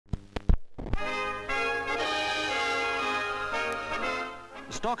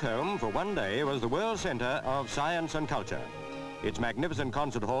Stockholm, for one day, was the world centre of science and culture. Its magnificent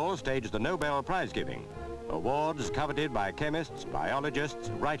concert hall staged the Nobel Prize giving, awards coveted by chemists,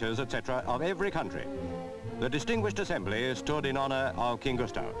 biologists, writers, etc. of every country. The distinguished assembly stood in honour of King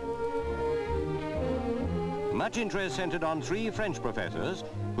Gustav. Much interest centred on 3 French professors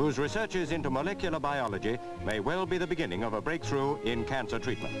whose researches into molecular biology may well be the beginning of a breakthrough in cancer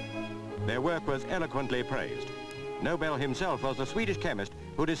treatment. Their work was eloquently praised. Nobel himself was the Swedish chemist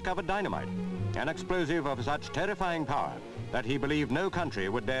who discovered dynamite, an explosive of such terrifying power that he believed no country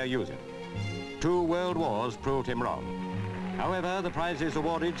would dare use it. 2 world wars proved him wrong. However, the prizes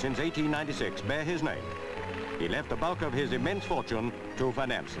awarded since 1896 bear his name. He left the bulk of his immense fortune to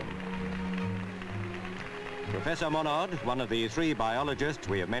finance them. Professor Monod, one of the 3 biologists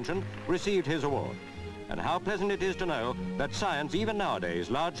we have mentioned, received his award. And how pleasant it is to know that science, even nowadays,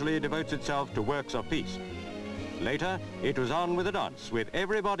 largely devotes itself to works of peace. Later, it was on with a dance, with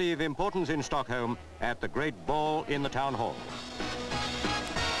everybody of importance in Stockholm at the great ball in the town hall.